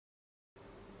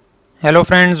Hello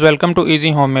friends, welcome to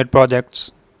Easy Homemade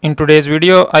Projects. In today's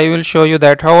video, I will show you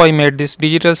that how I made this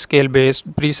digital scale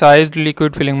based pre-sized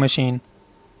liquid filling machine.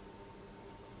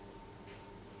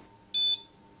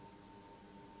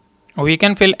 We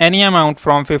can fill any amount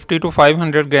from 50 to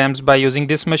 500 grams by using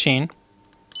this machine.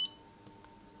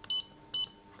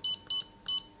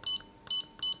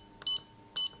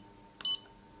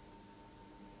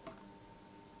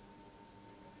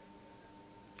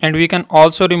 And we can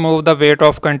also remove the weight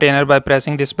of container by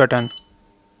pressing this button.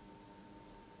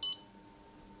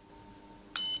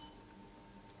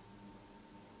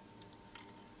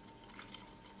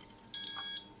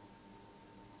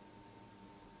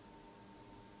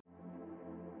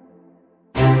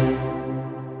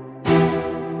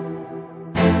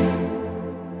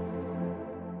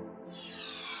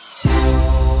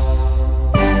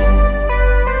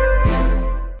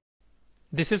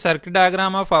 This is circuit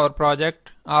diagram of our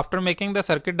project. After making the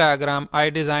circuit diagram,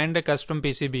 I designed a custom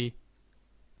PCB.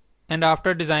 And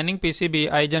after designing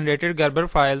PCB, I generated Gerber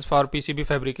files for PCB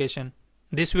fabrication.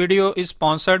 This video is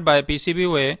sponsored by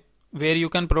PCBWay, where you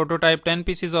can prototype 10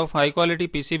 pieces of high quality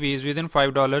PCBs within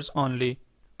 $5 only.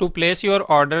 To place your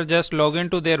order, just log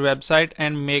into their website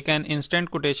and make an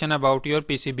instant quotation about your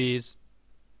PCBs.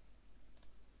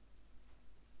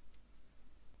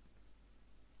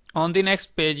 On the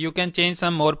next page, you can change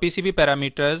some more PCB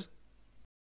parameters.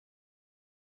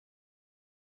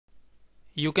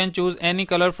 You can choose any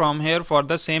color from here for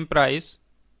the same price.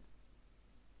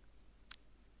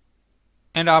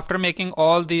 And after making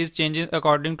all these changes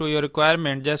according to your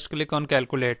requirement, just click on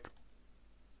calculate.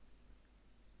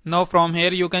 Now from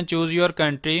here you can choose your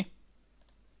country.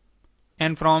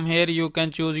 And from here you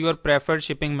can choose your preferred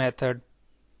shipping method.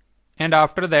 And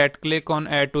after that, click on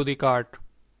add to the cart.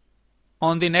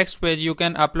 On the next page, you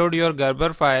can upload your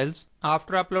Gerber files.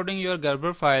 After uploading your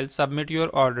Gerber files, submit your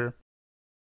order.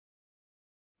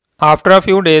 After a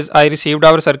few days, I received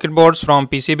our circuit boards from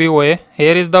PCBWay.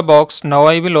 Here is the box. Now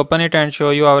I will open it and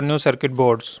show you our new circuit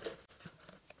boards.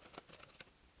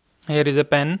 Here is a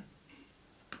pen.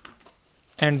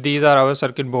 And these are our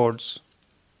circuit boards.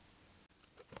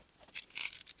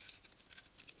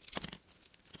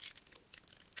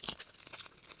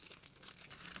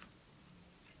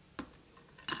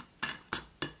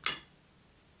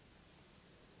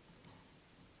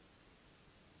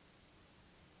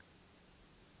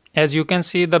 As you can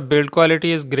see, the build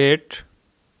quality is great.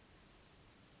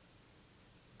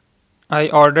 I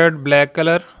ordered black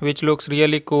color, which looks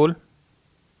really cool.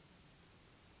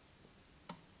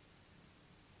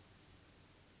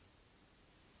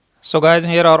 So guys,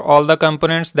 here are all the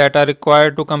components that are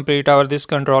required to complete this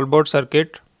control board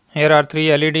circuit. Here are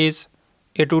 3 LEDs,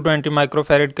 a 220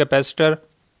 microfarad capacitor,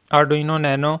 Arduino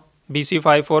Nano,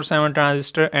 BC547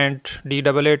 transistor and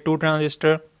D882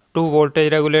 transistor, 2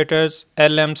 voltage regulators,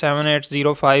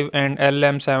 LM7805 and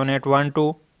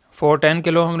LM7812, 4 10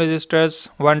 kilo ohm resistors,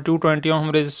 1 220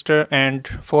 ohm resistor and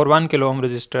 4 1 kilo ohm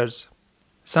resistors,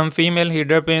 some female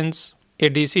header pins, a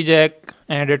DC jack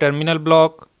and a terminal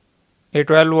block, a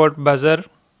 12 volt buzzer,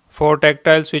 4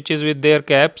 tactile switches with their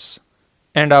caps,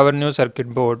 and our new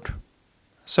circuit board.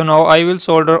 So now I will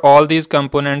solder all these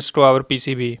components to our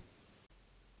PCB.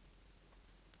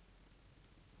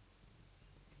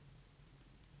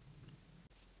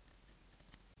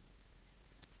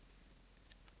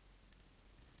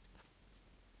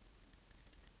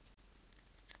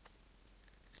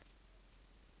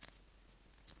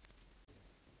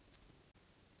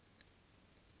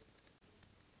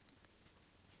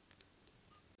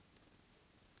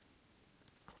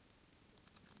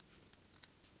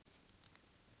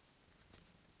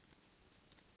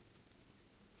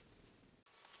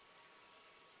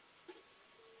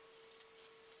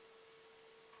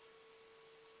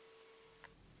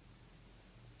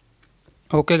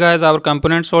 Okay guys, our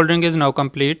component soldering is now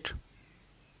complete.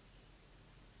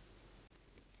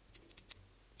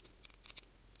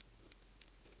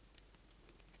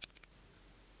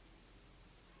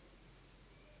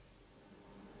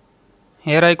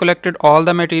 Here I collected all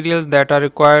the materials that are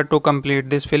required to complete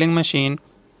this filling machine.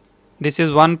 This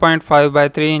is 1.5 by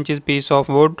 3 inches piece of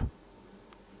wood.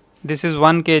 This is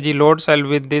 1 kg load cell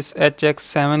with this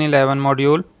HX711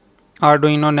 module,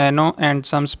 Arduino Nano and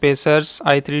some spacers.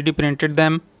 I 3D printed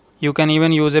them. You can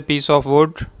even use a piece of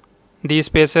wood. These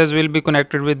spacers will be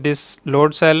connected with this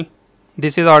load cell.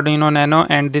 This is Arduino Nano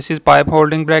and this is pipe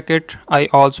holding bracket. I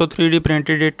also 3D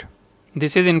printed it.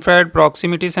 This is infrared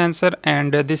proximity sensor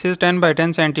and this is 10 by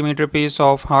 10 centimeter piece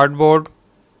of hardboard.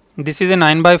 This is a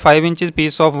 9 by 5 inches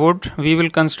piece of wood. We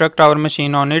will construct our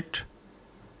machine on it.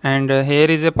 And here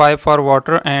is a pipe for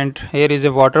water and here is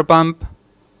a water pump.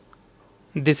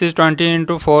 This is 20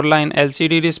 into 4 line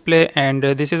LCD display, and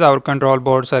this is our control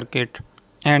board circuit,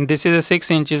 and this is a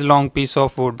 6 inches long piece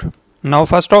of wood. Now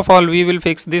first of all we will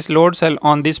fix this load cell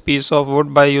on this piece of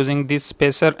wood by using this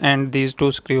spacer and these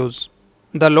two screws.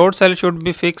 The load cell should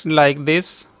be fixed like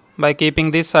this by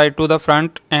keeping this side to the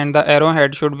front and the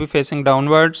arrowhead should be facing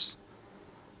downwards.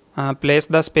 Place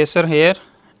the spacer here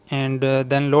and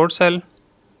then load cell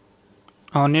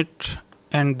on it,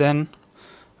 and then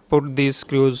put these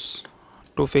screws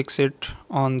to fix it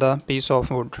on the piece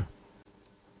of wood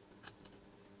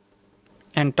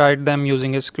and tight them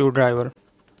using a screwdriver.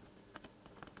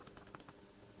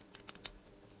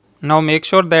 Now make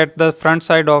sure that the front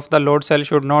side of the load cell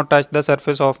should not touch the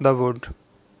surface of the wood.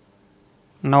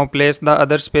 Now place the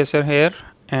other spacer here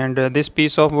and this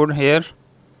piece of wood here,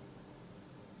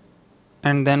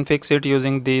 and then fix it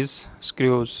using these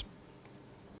screws.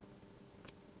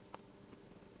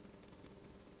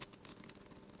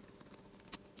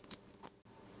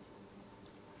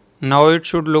 Now it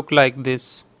should look like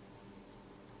this.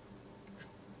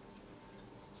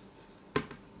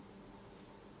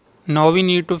 Now we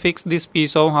need to fix this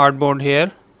piece of hardboard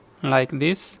here like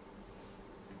this.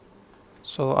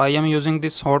 So I am using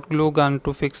this hot glue gun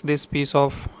to fix this piece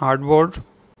of hardboard.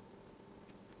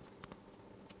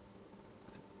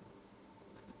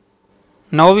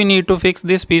 Now we need to fix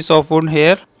this piece of wood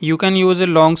here. You can use a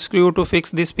long screw to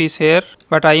fix this piece here,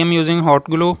 but I am using hot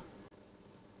glue.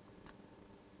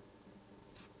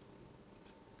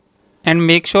 And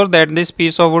make sure that this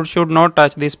piece of wood should not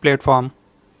touch this platform.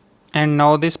 And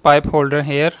now this pipe holder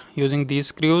here using these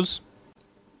screws.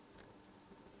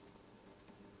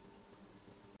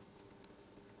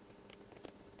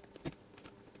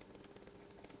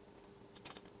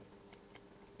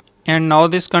 And now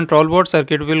this control board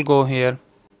circuit will go here.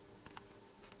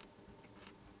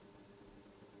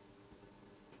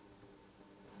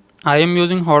 I am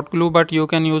using hot glue, but you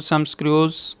can use some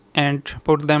screws and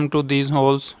put them to these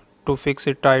holes to fix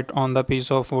it tight on the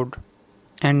piece of wood.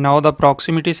 And now the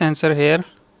proximity sensor here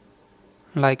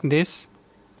like this.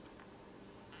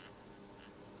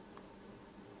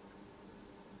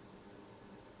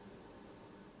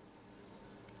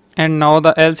 And now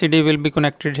the LCD will be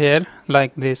connected here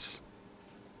like this.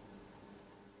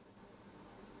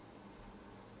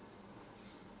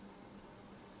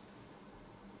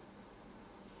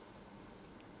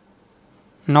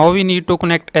 Now we need to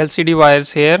connect LCD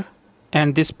wires here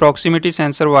and this proximity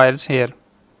sensor wires here.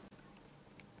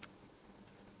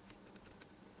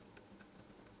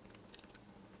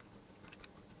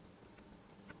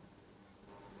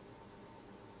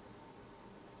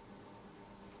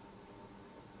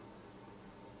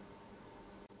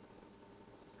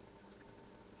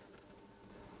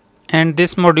 And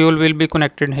this module will be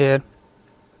connected here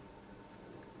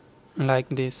like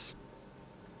this.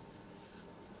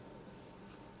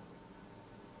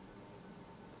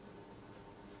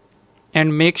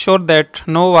 And make sure that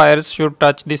no wires should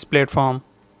touch this platform.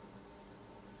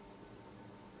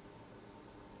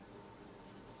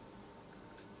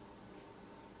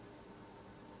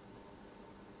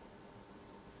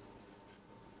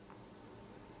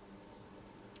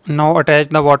 Now attach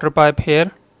the water pipe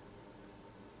here.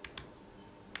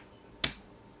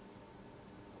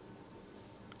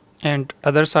 And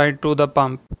other side to the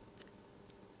pump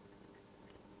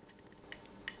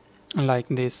like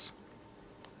this.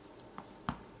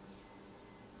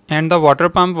 And the water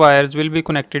pump wires will be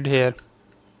connected here.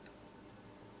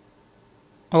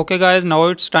 Okay guys, now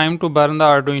it's time to burn the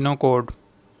Arduino code.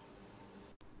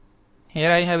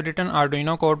 Here I have written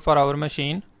Arduino code for our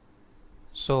machine.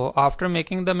 So after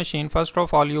making the machine, first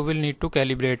of all you will need to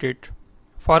calibrate it.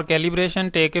 For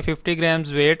calibration, take a 50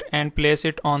 grams weight and place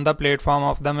it on the platform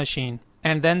of the machine.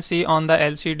 And then see on the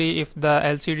LCD, if the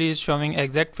LCD is showing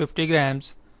exact 50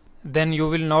 grams, then you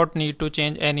will not need to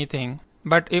change anything.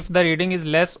 But if the reading is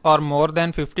less or more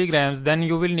than 50 grams, then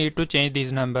you will need to change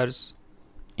these numbers.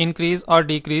 Increase or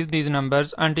decrease these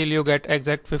numbers until you get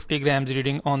exact 50 grams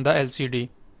reading on the LCD.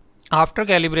 After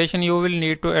calibration, you will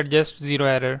need to adjust zero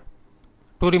error.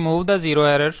 To remove the zero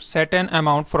error, set an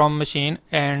amount from machine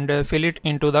and fill it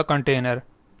into the container.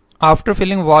 After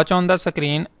filling, watch on the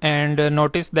screen and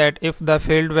notice that if the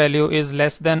filled value is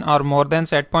less than or more than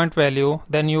set point value,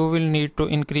 then you will need to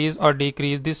increase or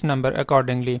decrease this number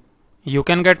accordingly. You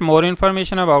can get more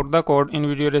information about the code in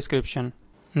video description.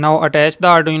 Now attach the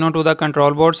Arduino to the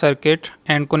control board circuit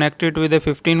and connect it with a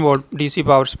 15 volt DC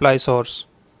power supply source.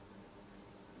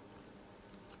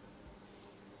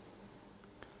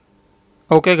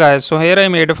 Okay guys, so here I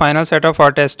made a final setup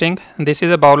for testing. This is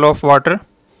a bowl of water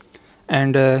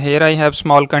and here I have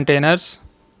small containers.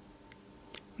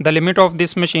 The limit of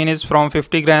this machine is from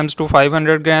 50 grams to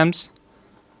 500 grams.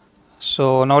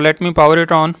 So now let me power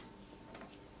it on.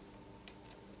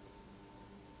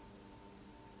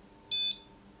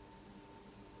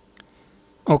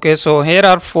 Okay, so here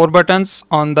are 4 buttons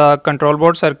on the control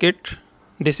board circuit.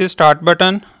 This is start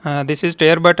button, this is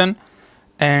tear button,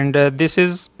 and this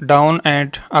is down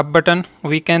and up button.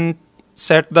 We can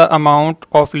set the amount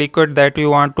of liquid that we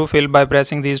want to fill by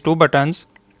pressing these 2 buttons.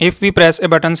 If we press a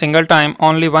button single time,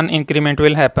 only one increment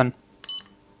will happen,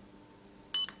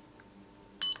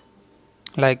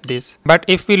 like this. But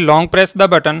if we long press the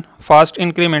button, fast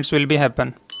increments will be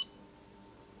happen,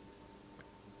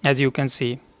 as you can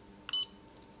see.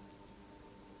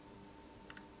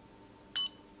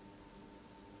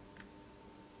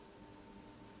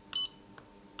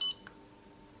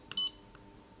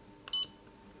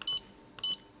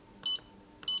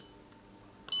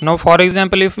 Now for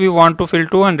example, if we want to fill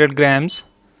 200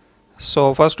 grams,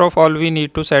 so first of all we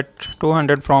need to set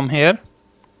 200 from here.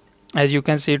 As you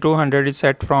can see, 200 is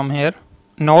set from here.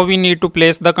 Now we need to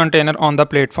place the container on the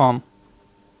platform.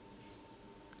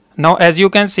 Now as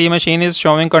you can see, machine is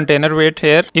showing container weight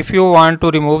here. If you want to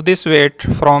remove this weight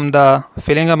from the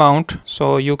filling amount,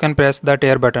 so you can press the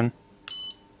tear button.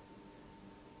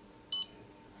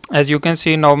 As you can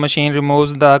see, now machine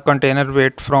removes the container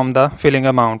weight from the filling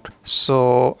amount.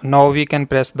 So now we can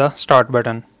press the start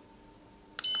button.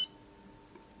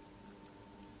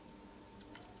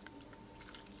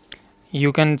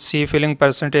 You can see filling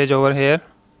percentage over here.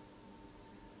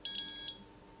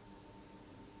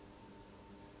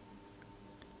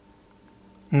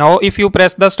 Now if you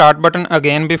press the start button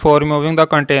again before removing the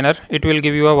container, it will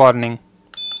give you a warning.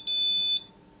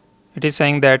 It is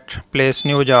saying that place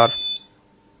new jar.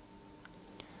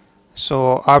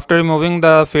 So after removing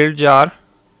the filled jar,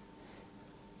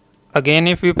 again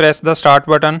if we press the start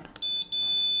button,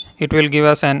 it will give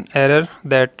us an error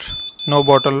that no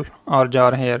bottle or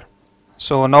jar here.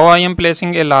 So now I am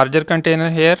placing a larger container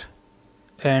here,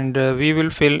 and we will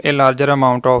fill a larger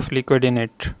amount of liquid in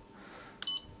it.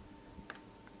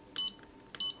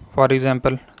 For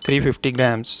example, 350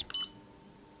 grams.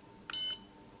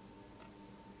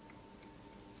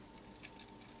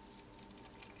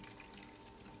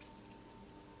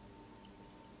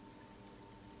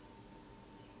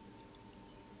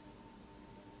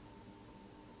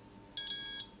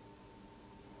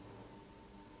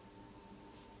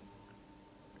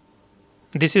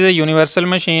 This is a universal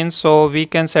machine, so we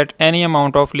can set any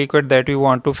amount of liquid that we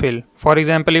want to fill. For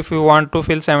example, if we want to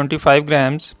fill 75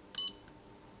 grams,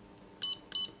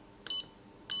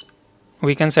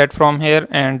 we can set from here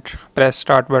and press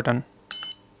start button.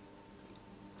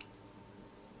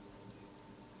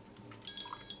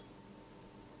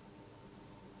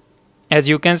 As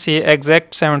you can see,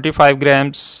 exact 75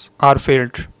 grams are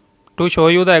filled. To show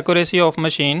you the accuracy of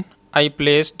machine, I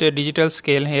placed a digital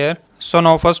scale here. So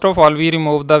now first of all we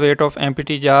remove the weight of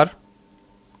empty jar,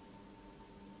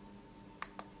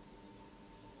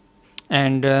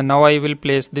 and now I will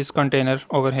place this container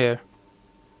over here.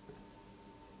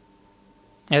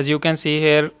 As you can see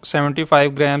here,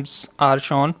 75 grams are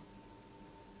shown,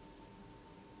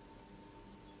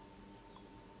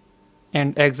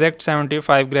 and exact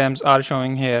 75 grams are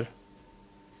showing here.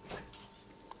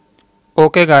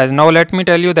 Okay guys, now let me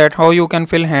tell you that how you can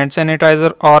fill hand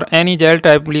sanitizer or any gel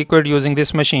type liquid using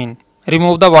this machine.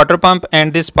 Remove the water pump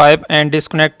and this pipe and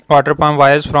disconnect water pump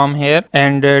wires from here,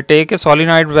 and take a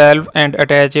solenoid valve and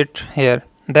attach it here.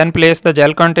 Then place the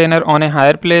gel container on a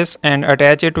higher place and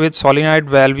attach it with solenoid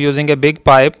valve using a big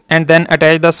pipe, and then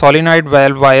attach the solenoid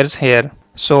valve wires here.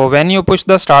 So when you push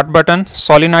the start button,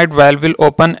 solenoid valve will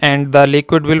open and the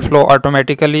liquid will flow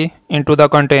automatically into the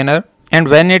container. And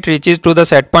when it reaches to the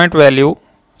set point value,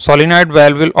 solenoid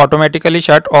valve will automatically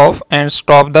shut off and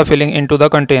stop the filling into the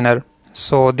container.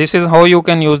 So this is how you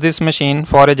can use this machine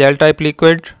for a gel type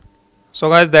liquid. So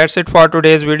guys, that's it for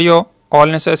today's video. All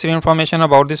necessary information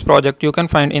about this project you can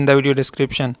find in the video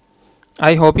description.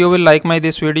 I hope you will like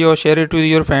this video, share it with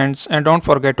your friends, and don't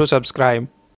forget to subscribe.